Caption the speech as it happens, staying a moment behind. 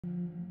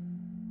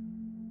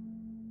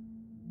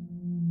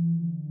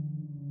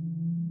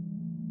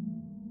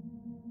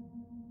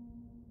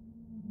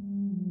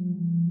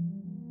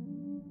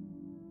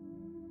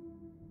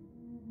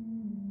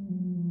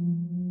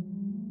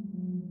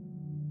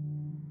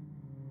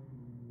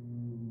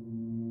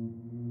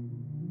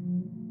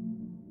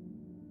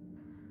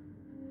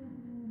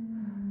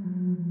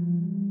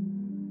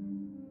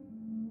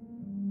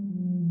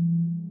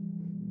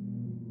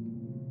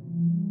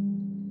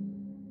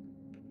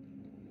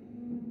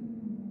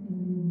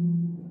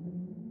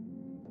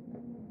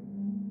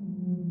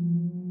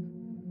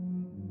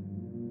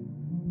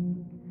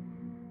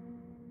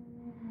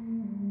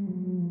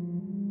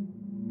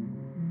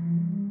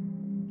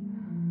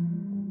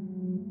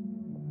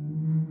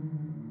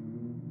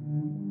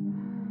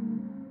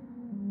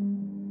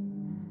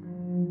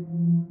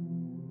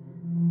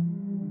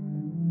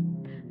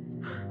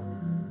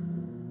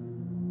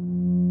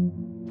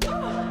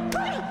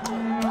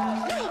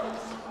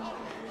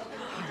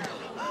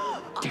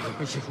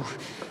dare you?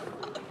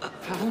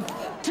 How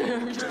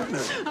dare you?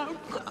 How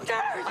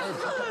dare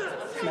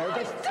you?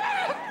 Meredith?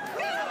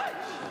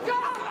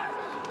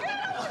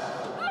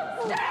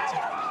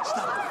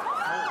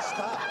 Stop.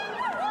 Stop.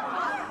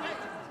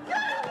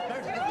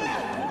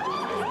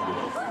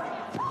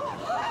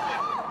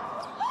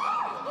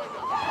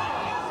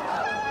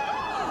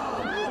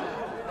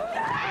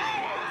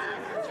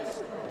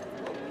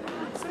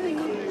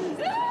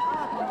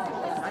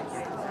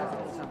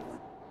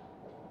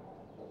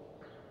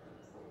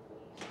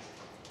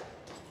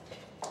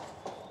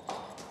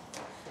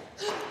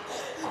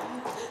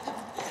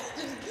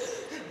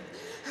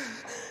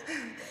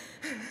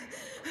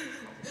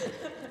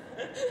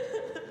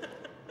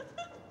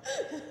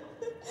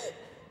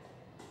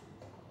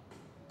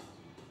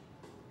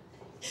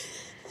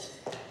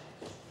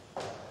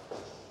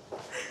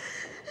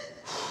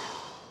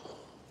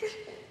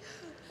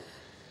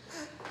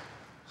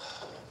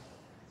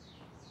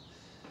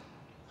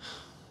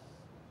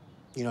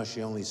 You know,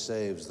 she only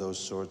saves those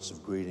sorts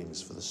of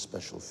greetings for the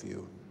special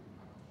few.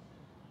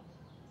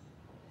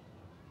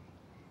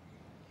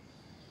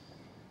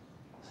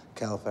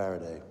 Cal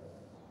Faraday,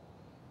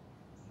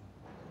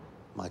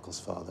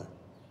 Michael's father.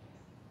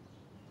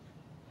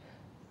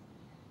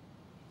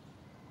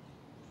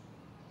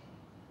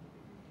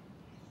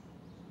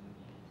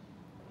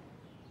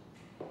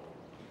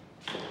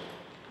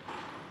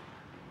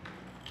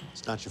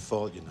 It's not your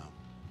fault, you know.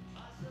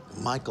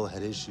 Michael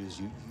had issues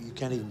you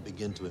can't even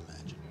begin to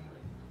imagine.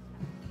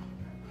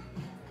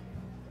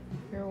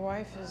 Your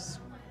wife is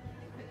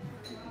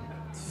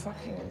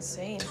fucking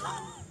insane.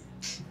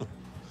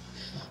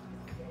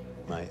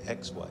 My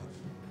ex-wife.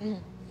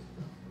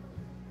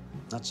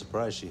 Not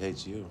surprised she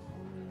hates you.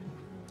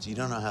 So you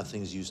don't know how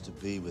things used to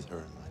be with her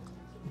and Michael.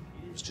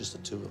 It was just the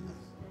two of them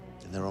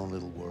in their own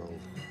little world.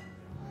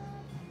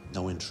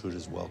 No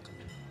intruders welcome.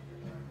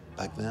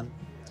 Back then,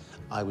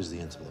 I was the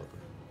interloper.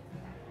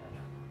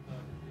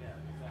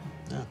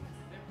 Yeah,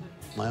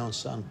 my own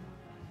son.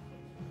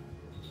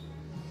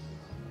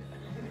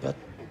 But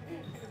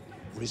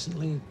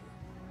recently,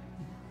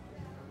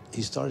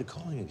 he started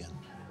calling again.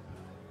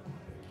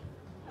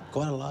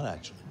 Quite a lot,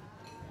 actually.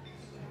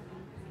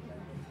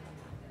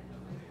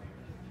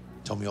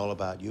 Told me all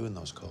about you in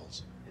those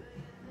calls.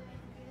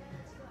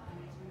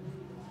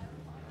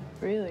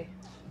 Really?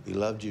 He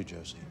loved you,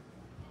 Josie.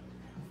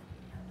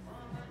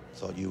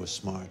 Thought you were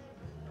smart,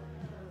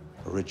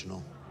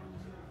 original,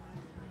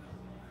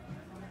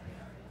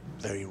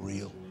 very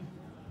real.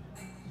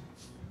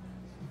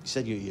 He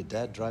said your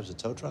dad drives a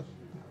tow truck?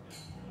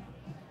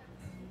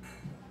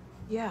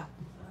 Yeah.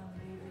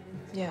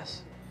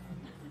 Yes.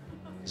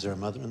 Is there a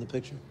mother in the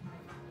picture?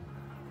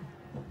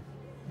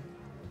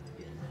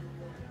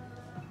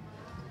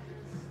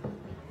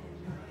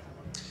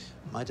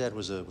 My dad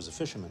was a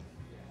fisherman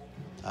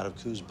out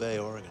of Coos Bay,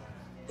 Oregon.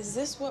 Is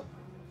this what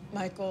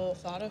Michael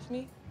thought of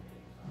me?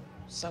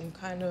 Some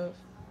kind of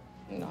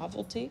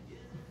novelty?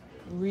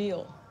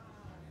 Real.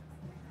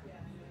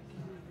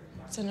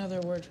 It's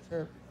another word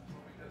for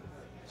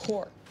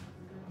whore,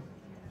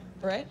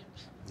 right?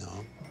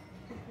 No.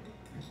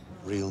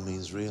 Real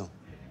means real.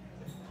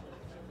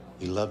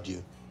 He loved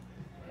you.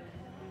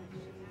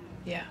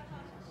 Yeah.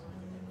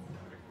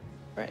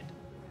 Right.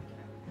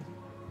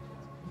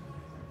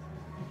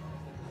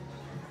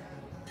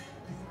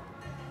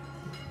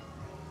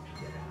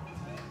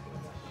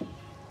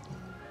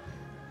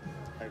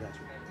 I got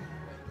you.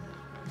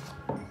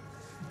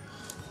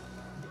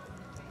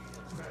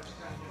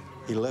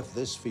 He left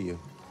this for you.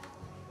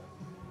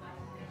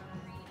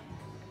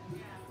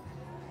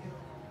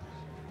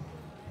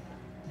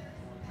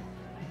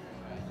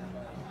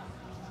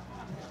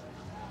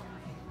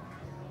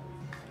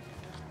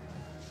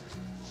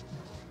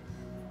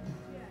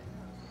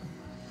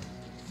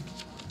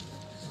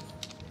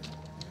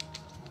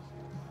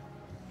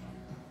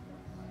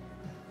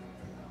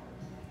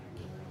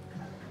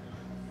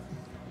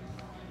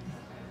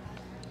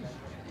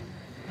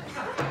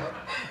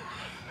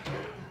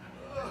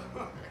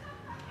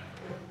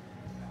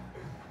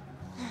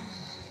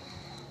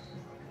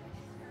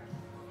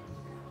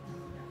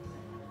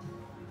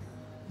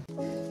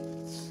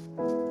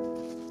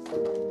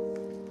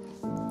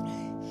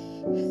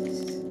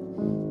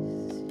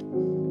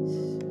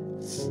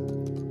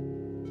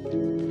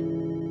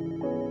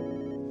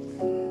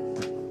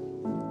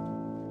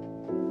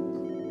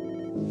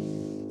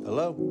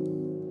 Hello?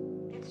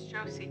 It's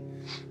Josie.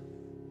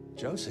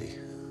 Josie?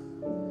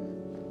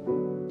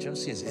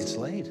 Josie, it's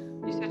late.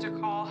 You said to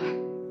call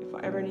if I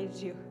ever needed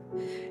you.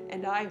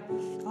 And I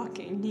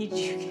fucking need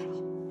you,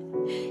 Cal.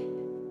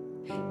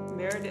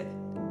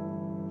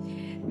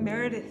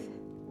 Meredith,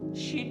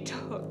 she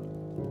took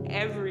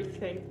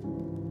everything.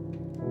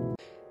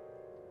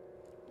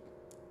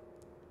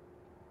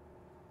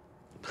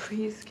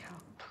 Please,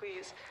 Cal,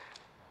 please.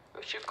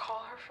 Would you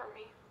call her for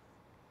me?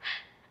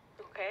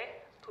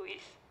 Okay?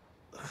 Please.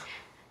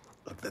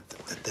 Look,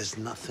 there's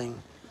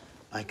nothing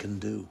I can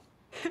do.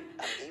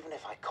 Even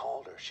if I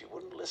called her, she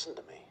wouldn't listen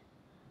to me.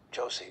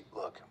 Josie,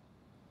 look,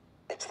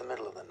 it's the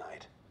middle of the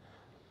night.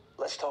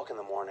 Let's talk in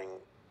the morning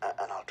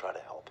And I'll try to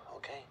help,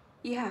 okay?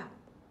 Yeah.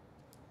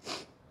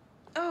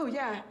 Oh,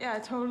 yeah,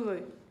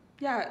 totally.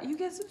 Yeah, you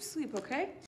get some sleep, okay?